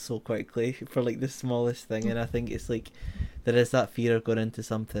falls so quickly for like the smallest thing, and I think it's like there is that fear of going into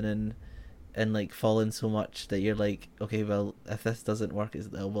something and like falling so much that you're like, okay, well, if this doesn't work, it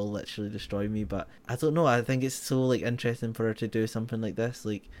will literally destroy me. But I don't know, I think it's so like interesting for her to do something like this,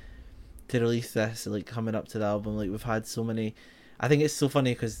 like to release this like coming up to the album. Like, we've had so many, I think it's so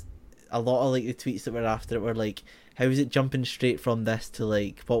funny because a lot of like the tweets that were after it were like, how is it jumping straight from this to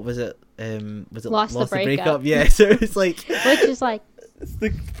like, what was it, Lost the Breakup? Yeah, so it's like, which is like, it's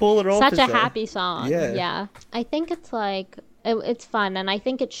the polar opposite. Such a happy song. Yeah. I think it's like, it's fun, and I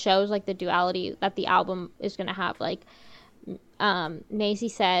think it shows like the duality that the album is going to have. Like, Maisie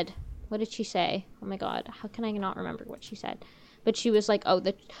said, what did she say? Oh my god, how can I not remember what she said? But she was like,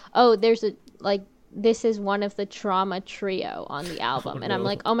 there's a, like, this is one of the Trauma Trio on the album. Oh, and I'm no.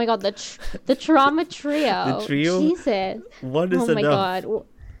 like, oh my god, the Trauma Trio. The trio? Jesus. One is Oh my enough. god.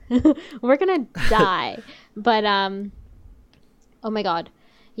 We're gonna die. But, oh my god.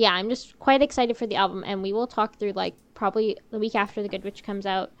 Yeah, I'm just quite excited for the album, and we will talk through, like, probably the week after The Good Witch comes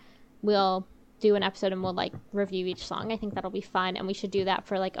out. We'll do an episode and we'll, like, review each song. I think that'll be fun, and we should do that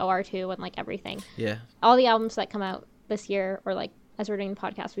for, like, OR2 and, like, everything. Yeah. All the albums that come out this year, or, like, as we're doing the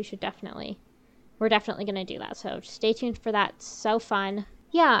podcast, we're definitely going to do that. So just stay tuned for that. It's so fun.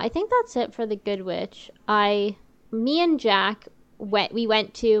 Yeah, I think that's it for The Good Witch. Me and Jack we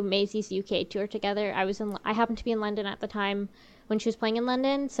went to Maisie's UK tour together. I happened to be in London at the time when she was playing in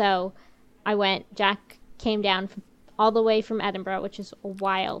London, so I went. Jack came down all the way from Edinburgh, which is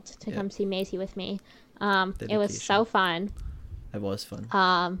wild, to come see Maisie with me. It was so fun. It was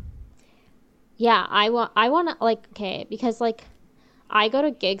fun. Yeah, I want to, like, okay, because, like, I go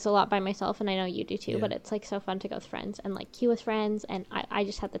to gigs a lot by myself, and I know you do too, but it's, like, so fun to go with friends and, like, queue with friends, and I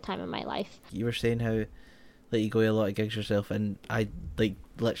just had the time of my life. You were saying how, like, you go to a lot of gigs yourself, and I, like,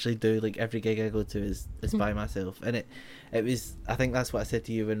 literally do, like, every gig I go to is by myself, and it was, I think that's what I said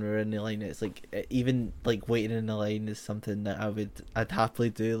to you when we were in the line. It's like, even, like, waiting in the line is something that I'd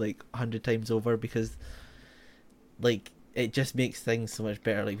happily do, like, 100 times over, because, like, it just makes things so much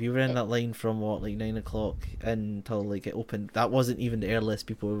better. Like, we were in that line from 9 o'clock until, like, it opened. That wasn't even the earliest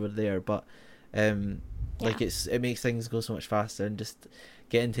people were there, but like, it makes things go so much faster, and just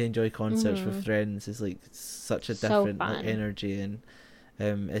getting to enjoy concerts with friends is, like, such a different, like, energy, and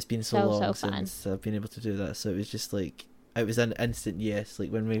it's been so long since I've been able to do that. So it was just, like, it was an instant yes.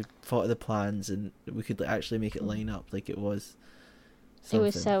 Like, when we thought of the plans and we could, like, actually make it line up, like, it was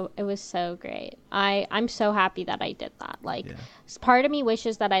something. It was so great. I'm so happy that I did that. Like, part of me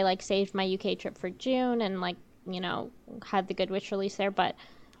wishes that I, like, saved my UK trip for June and, like, you know, had The Good Witch release there, but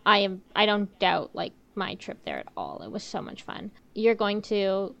I don't doubt, like, my trip there at all. It was so much fun. You're going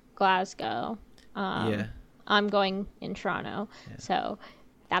to Glasgow. I'm going in Toronto, so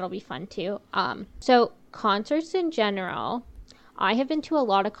that'll be fun too. So concerts in general, I have been to a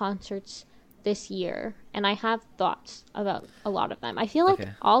lot of concerts this year, and I have thoughts about a lot of them. I feel like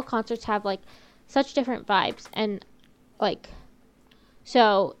all concerts have, like, such different vibes, and, like,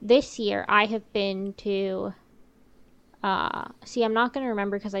 so this year I have been to see, I'm not going to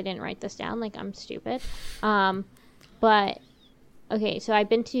remember because I didn't write this down, like, I'm stupid. But okay, so I've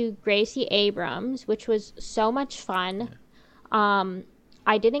been to Gracie Abrams, which was so much fun.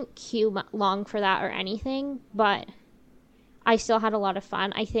 I didn't queue long for that or anything, but I still had a lot of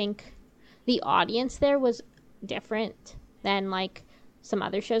fun. I think the audience there was different than, like, some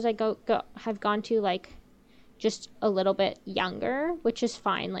other shows I have gone to, like, just a little bit younger, which is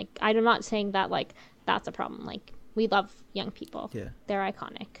fine. Like, I'm not saying that, like, that's a problem. Like, we love young people. Yeah. They're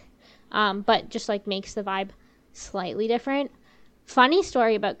iconic. But just, like, makes the vibe slightly different. Funny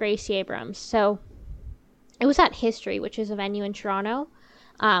story about Gracie Abrams. So it was at History, which is a venue in Toronto.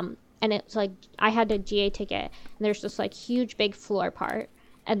 And it's, like, I had a GA ticket, and there's this, like, huge big floor part,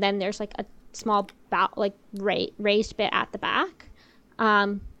 and then there's, like, a small raised bit at the back.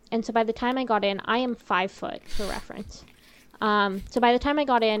 And so by the time I got in, I am 5 foot for reference. So by the time I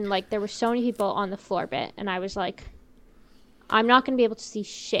got in, like, there were so many people on the floor bit, and I was like, I'm not going to be able to see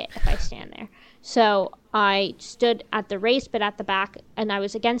shit if I stand there. So I stood at the raised bit at the back, and I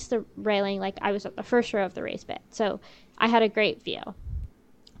was against the railing, like, I was at the first row of the raised bit. So I had a great view.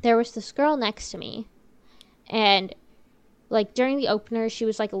 There was this girl next to me, and, like, during the opener, she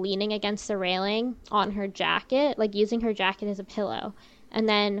was, like, leaning against the railing on her jacket, like, using her jacket as a pillow. And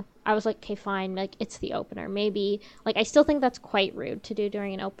then I was like, okay, fine, like, it's the opener. Maybe, like, I still think that's quite rude to do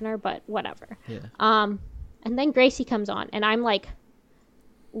during an opener, but whatever. Yeah. And then Gracie comes on, and I'm, like,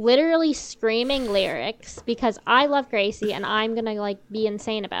 literally screaming lyrics because I love Gracie, and I'm gonna, like, be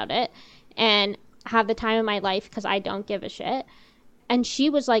insane about it and have the time of my life because I don't give a shit. And she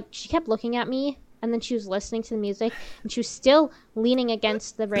was, like, she kept looking at me, and then she was listening to the music, and she was still leaning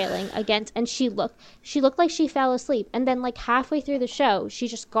against the railing, and she looked like she fell asleep. And then, like, halfway through the show, she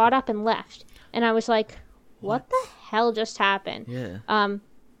just got up and left. And I was like, what the hell just happened? Yeah.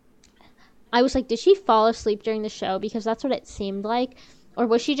 I was like, did she fall asleep during the show? Because that's what it seemed like. Or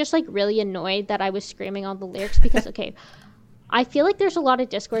was she just, like, really annoyed that I was screaming all the lyrics? Because, okay, I feel like there's a lot of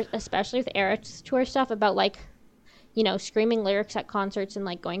discourse, especially with Eras Tour stuff, about, like, you know, screaming lyrics at concerts and,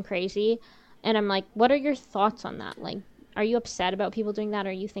 like, going crazy. And I'm like, what are your thoughts on that? Like, are you upset about people doing that,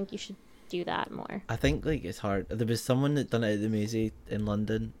 or you think you should do that more? I think, like, it's hard. There was someone that done it at the Maisie in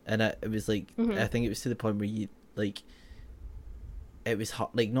London, and it was, like, I think it was to the point where you, like, it was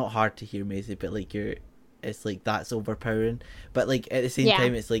like not hard to hear Maisie, but like it's like that's overpowering. But like at the same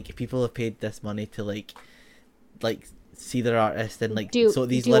time, it's like people have paid this money to like see their artist, and like so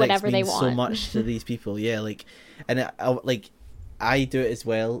these lyrics mean so much to these people. Yeah, like, and I do it as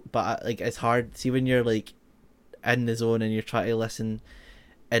well, but like it's hard. See, when you're like in the zone and you're trying to listen,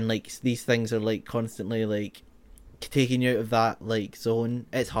 and like these things are like constantly like taking you out of that like zone,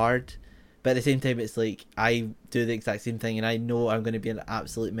 it's hard. But at the same time, it's like I do the exact same thing, and I know I'm going to be an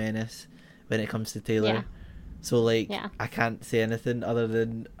absolute menace when it comes to Taylor. Yeah. So like I can't say anything other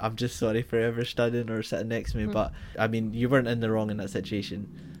than I'm just sorry for ever standing or sitting next to me. But I mean, you weren't in the wrong in that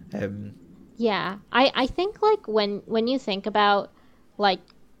situation. Yeah, I think like when you think about like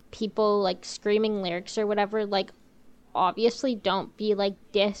people like screaming lyrics or whatever, like obviously don't be like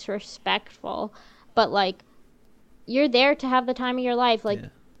disrespectful, but like you're there to have the time of your life. Like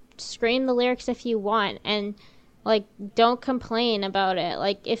scream the lyrics if you want, and like don't complain about it.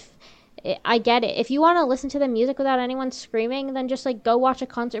 Like if I get it, if you want to listen to the music without anyone screaming, then just like go watch a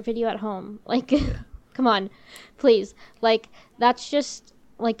concert video at home. Like come on, please. Like that's just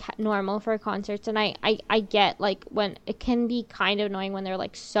like normal for concerts. And I get like when it can be kind of annoying when they're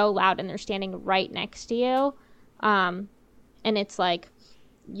like so loud and they're standing right next to you, and it's like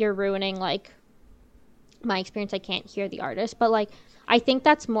you're ruining like my experience. I can't hear the artist. But like I think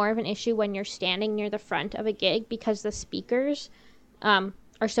that's more of an issue when you're standing near the front of a gig, because the speakers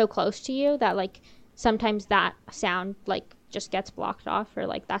are so close to you that like sometimes that sound like just gets blocked off, or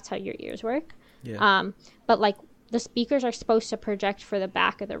like that's how your ears work. But like the speakers are supposed to project for the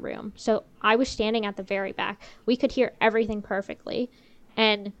back of the room, so I was standing at the very back. We could hear everything perfectly,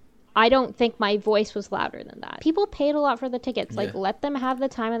 and I don't think my voice was louder than that. People paid a lot for the tickets. Like let them have the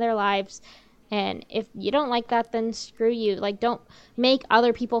time of their lives. And if you don't like that, then screw you. Like, don't make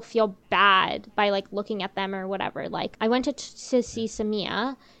other people feel bad by, like, looking at them or whatever. Like, I went to see Samia,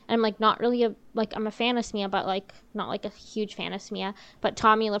 and I'm, like, not really I'm a fan of Samia, but, like, not, like, a huge fan of Samia. But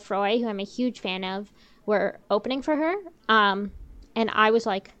Tommy Lafroy, who I'm a huge fan of, were opening for her. And I was,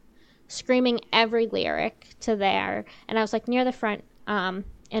 like, screaming every lyric to there. And I was, like, near the front, and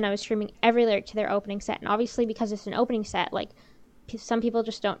I was screaming every lyric to their opening set. And obviously, because it's an opening set, like,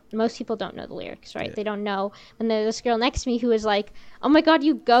 most people don't know the lyrics, right? They don't know. And there's this girl next to me who was like, oh my god,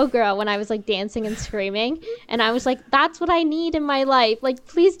 you go girl, when I was like dancing and screaming. And I was like, that's what I need in my life, like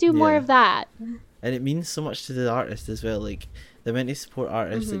please do more of that. And it means so much to the artist as well. Like the amount of support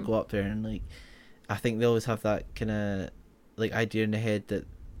artists that go up there, and like I think they always have that kind of like idea in the head that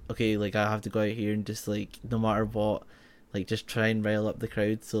okay, like I have to go out here and just like no matter what, like just try and rile up the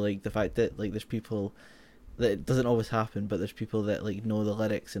crowd. So like the fact that like there's people that it doesn't always happen, but there's people that like know the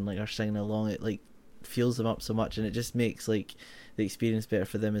lyrics and like are singing along, it like fuels them up so much, and it just makes like the experience better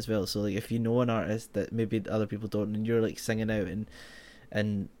for them as well. So like if you know an artist that maybe other people don't, and you're like singing out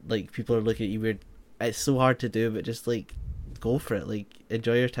and like people are looking at you weird, it's so hard to do, but just like go for it, like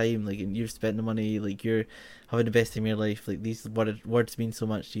enjoy your time, like and you've spent the money, like you're having the best time of your life, like these words mean so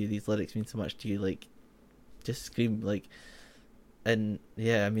much to you, these lyrics mean so much to you, like just scream, like. And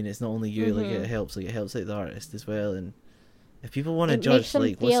yeah, I mean, it's not only you, like it helps like the artist as well. And if people want to judge,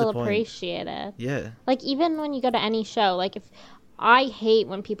 like what's the point? Appreciated. Yeah, like even when you go to any show, like if I hate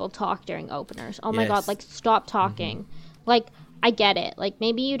when people talk during openers. Oh my god, like stop talking. Like I get it, like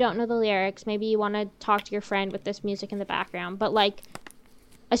maybe you don't know the lyrics, maybe you want to talk to your friend with this music in the background, but like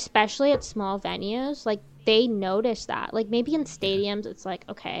especially at small venues, like they notice that. Like maybe in stadiums it's like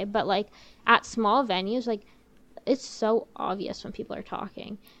okay, but like at small venues, like it's so obvious when people are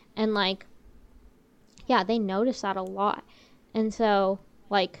talking, and like they notice that a lot. And so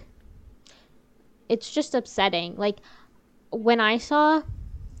like it's just upsetting. Like when I saw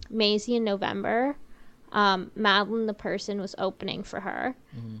Maisie in November, Madeline the person was opening for her,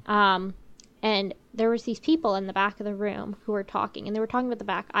 and there was these people in the back of the room who were talking, and they were talking about the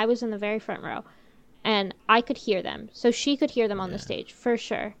back. I was in the very front row, and I could hear them, so she could hear them on the stage for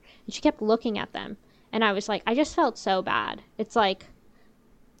sure, and she kept looking at them. And I was like, I just felt so bad. It's like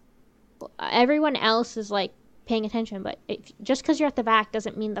everyone else is like paying attention, but just because you're at the back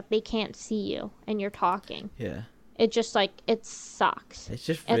doesn't mean that they can't see you and you're talking. Yeah. It just like it sucks. It's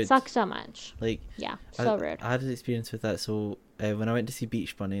just rude. It sucks so much. Like so rude. I had an experience with that. So when I went to see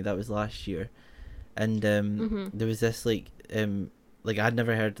Beach Bunny, that was last year, and there was this like I'd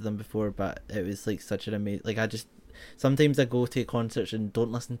never heard of them before, but it was like such an amazing. Like I just. Sometimes I go to concerts and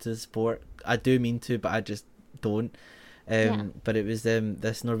don't listen to the sport. I do mean to, but I just don't. But it was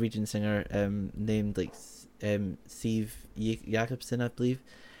this Norwegian singer named like Siv Jakobsen, I believe.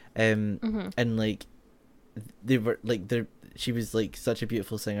 And like they were like she was like such a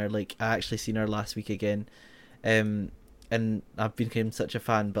beautiful singer. Like I actually seen her last week again. and I've become such a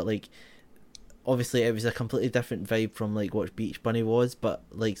fan, but like obviously it was a completely different vibe from like what Beach Bunny was, but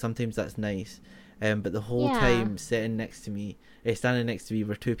like sometimes that's nice. But the whole time standing next to me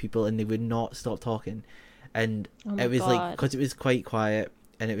were two people, and they would not stop talking, and it was God. like, because it was quite quiet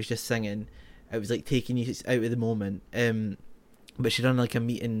and it was just singing, it was like taking you out of the moment. But she done like a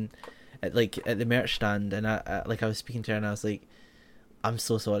meeting at the merch stand, and I was speaking to her, and I was like, I'm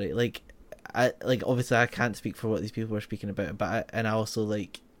so sorry, like obviously I can't speak for what these people were speaking about, but I also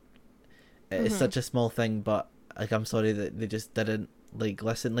like, it's such a small thing, but like I'm sorry that they just didn't like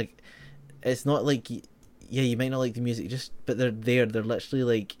listen. Like, it's not like, yeah, you might not like the music, but they're literally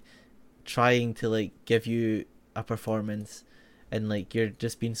like trying to like give you a performance, and like you're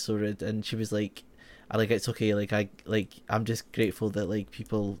just being so rude. And she was like, it's okay, I'm just grateful that like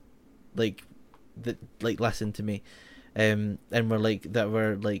people like that like listen to me, and we're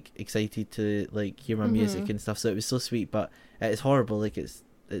like excited to like hear my music and stuff. So it was so sweet, but it's horrible, like it's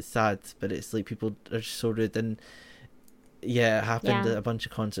sad, but it's like people are just so rude. And yeah, it happened at a bunch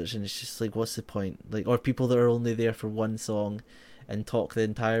of concerts, and it's just like, what's the point? Like, or people that are only there for one song and talk the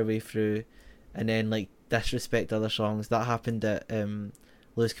entire way through, and then like disrespect other songs. That happened at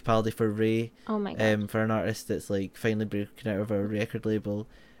Lewis Capaldi for Ray. Oh my God. For an artist that's like finally breaking out of a record label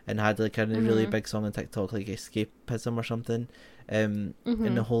and had like a really big song on TikTok, like Escapism or something. And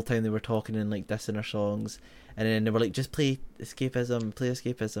the whole time they were talking and like dissing her songs, and then they were like, just play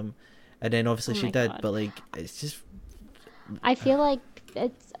Escapism, and then obviously she did. God. But like, it's just, I feel like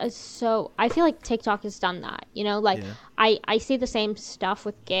I feel like TikTok has done that, you know, like I see the same stuff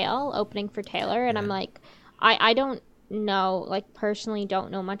with Gayle opening for Taylor, and I'm like, I don't know, like personally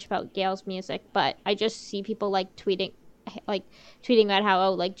don't know much about Gayle's music, but I just see people like tweeting about how,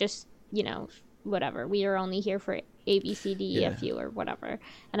 oh, like, just, you know, whatever, we are only here for ABCDEFU or whatever,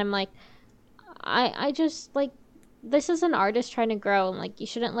 and I'm like, I just like, this is an artist trying to grow, and like, you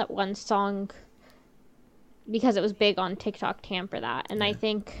shouldn't let one song because it was big on TikTok tamper that. And I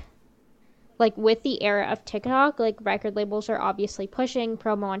think like with the era of TikTok, like record labels are obviously pushing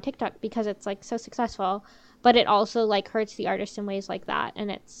promo on TikTok because it's like so successful, but it also like hurts the artist in ways like that, and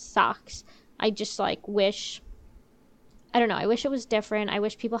it sucks. I just like wish, I don't know, I wish it was different. I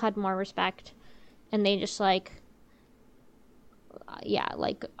wish people had more respect, and they just like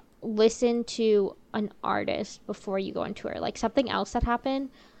like listen to an artist before you go on tour. Like something else that happened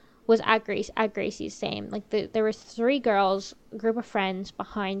was at Gracie's, same. Like there were 3 girls, a group of friends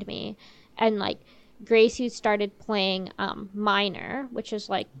behind me, and like Gracie started playing Minor, which is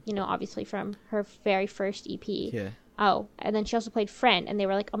like, you know, obviously from her very first EP. Yeah. Oh, and then she also played Friend, and they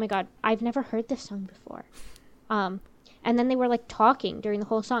were like, oh my God, I've never heard this song before. And then they were like talking during the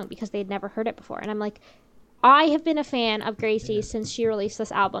whole song because they'd never heard it before. And I'm like, I have been a fan of Gracie since she released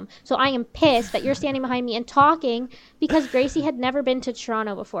this album. So I am pissed that you're standing behind me and talking, because Gracie had never been to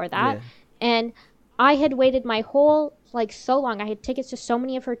Toronto before that. Yeah. And I had waited my whole, like, so long. I had tickets to so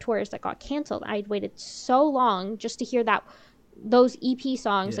many of her tours that got canceled. I had waited so long just to hear those EP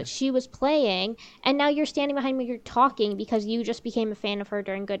songs that she was playing. And now you're standing behind me, you're talking because you just became a fan of her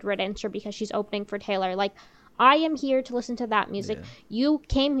during Good Riddance or because she's opening for Taylor. Like, I am here to listen to that music. Yeah. You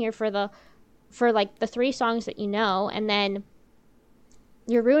came here for like the 3 songs that you know, and then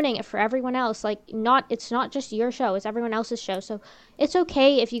you're ruining it for everyone else. Like, it's not just your show, it's everyone else's show. So it's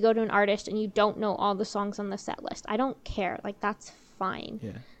okay if you go to an artist and you don't know all the songs on the set list. I don't care. Like, that's fine.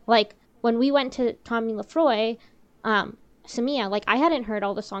 Yeah. Like, when we went to Tommy Lefroy, Samia, like, I hadn't heard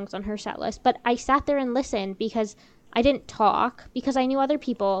all the songs on her set list, but I sat there and listened because I didn't talk, because I knew other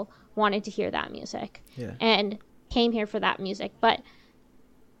people wanted to hear that music and came here for that music.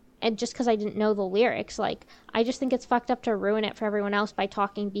 And just because I didn't know the lyrics, like, I just think it's fucked up to ruin it for everyone else by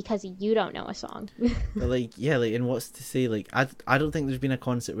talking because you don't know a song. Like, and what's to say, like, I don't think there's been a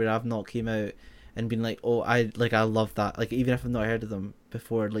concert where I've not came out and been like, oh, I love that. Like, even if I've not heard of them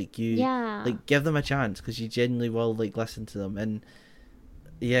before, like, like, give them a chance, because you genuinely will, like, listen to them. And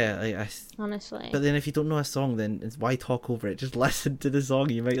honestly. But then if you don't know a song, then why talk over it? Just listen to the song.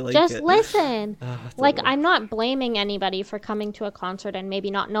 You might like just it. Listen. Like, I'm not blaming anybody for coming to a concert and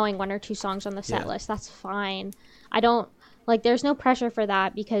maybe not knowing 1 or 2 songs on the set list. That's fine. I don't, like, there's no pressure for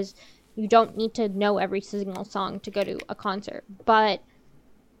that, because you don't need to know every single song to go to a concert. But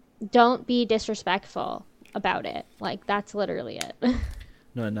don't be disrespectful about it. Like, that's literally it.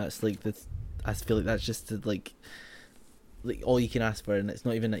 No, and that's like, I feel like that's just like all you can ask for, and it's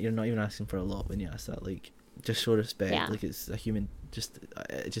not even that, you're not even asking for a lot when you ask that. Like, just show respect. Like, it's a human, just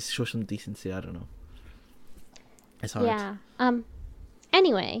show some decency. I don't know, it's hard.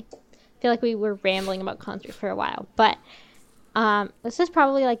 Anyway, I feel like we were rambling about concerts for a while, but This is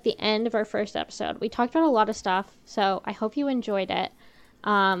probably like the end of our first episode. We talked about a lot of stuff, so I hope you enjoyed it.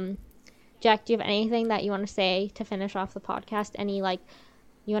 Jack, do you have anything that you want to say to finish off the podcast? Any, like,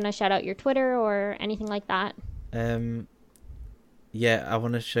 you want to shout out your Twitter or anything like that? Yeah, I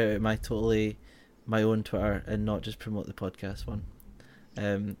want to shout out my own Twitter and not just promote the podcast one.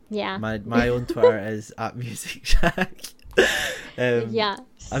 Yeah. My own Twitter is @MusicShack. Yeah.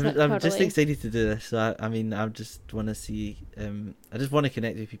 I'm totally. just excited to do this. So I just want to see. I just want to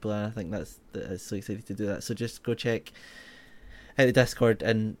connect with people, and I think that's so excited to do that. So just go check out the Discord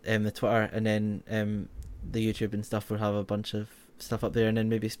and the Twitter, and then the YouTube and stuff. We'll have a bunch of stuff up there, and then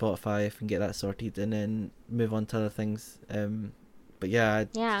maybe Spotify if we can get that sorted, and then move on to other things. But yeah,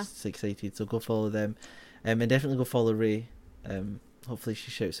 just excited. So go follow them, and definitely go follow Ray. Hopefully she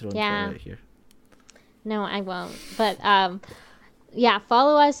shouts her own Twitter out here. No, I won't. But yeah,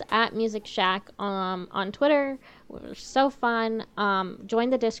 follow us @Music Shack on Twitter. We're so fun. Join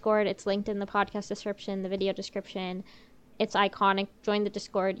the Discord. It's linked in the podcast description, the video description. It's iconic. Join the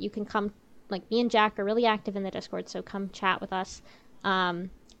Discord. You can come, like, me and Jack are really active in the Discord, so come chat with us.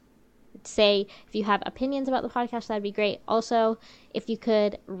 Say if you have opinions about the podcast, that'd be great. Also, if you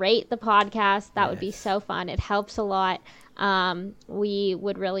could rate the podcast, that would be so fun. It helps a lot. We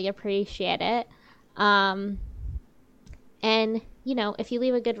would really appreciate it. And, you know, if you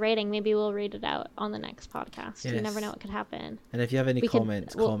leave a good rating, maybe we'll read it out on the next podcast. You never know what could happen. And if you have any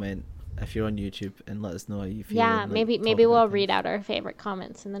comments, comment if you're on YouTube and let us know how you feel. Yeah, maybe we'll read out our favorite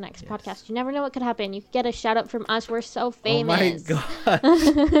comments in the next podcast. You never know what could happen. You could get a shout out from us. We're so famous. Oh my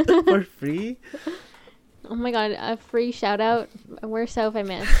god. For free? Oh my god, a free shout out. We're so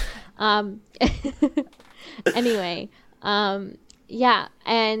famous. Anyway, yeah,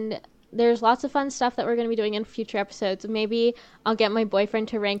 and there's lots of fun stuff that we're going to be doing in future episodes. Maybe I'll get my boyfriend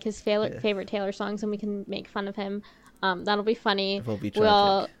to rank his favorite Taylor songs and we can make fun of him. That'll be funny.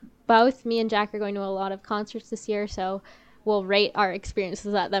 Both me and Jack are going to a lot of concerts this year, so we'll rate our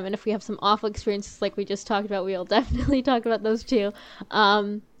experiences at them. And if we have some awful experiences like we just talked about, we'll definitely talk about those too.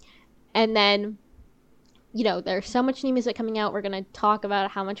 And then, you know, there's so much new music coming out. We're going to talk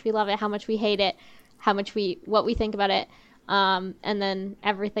about how much we love it, how much we hate it, what we think about it. And then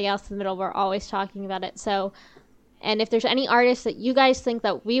everything else in the middle, we're always talking about it. So, and if there's any artists that you guys think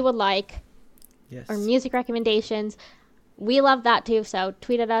that we would like, or music recommendations, we love that too. So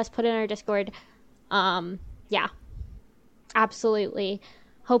tweet at us, put it in our Discord. Yeah, absolutely.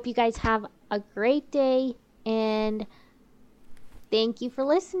 Hope you guys have a great day, and thank you for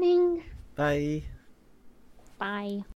listening. Bye. Bye.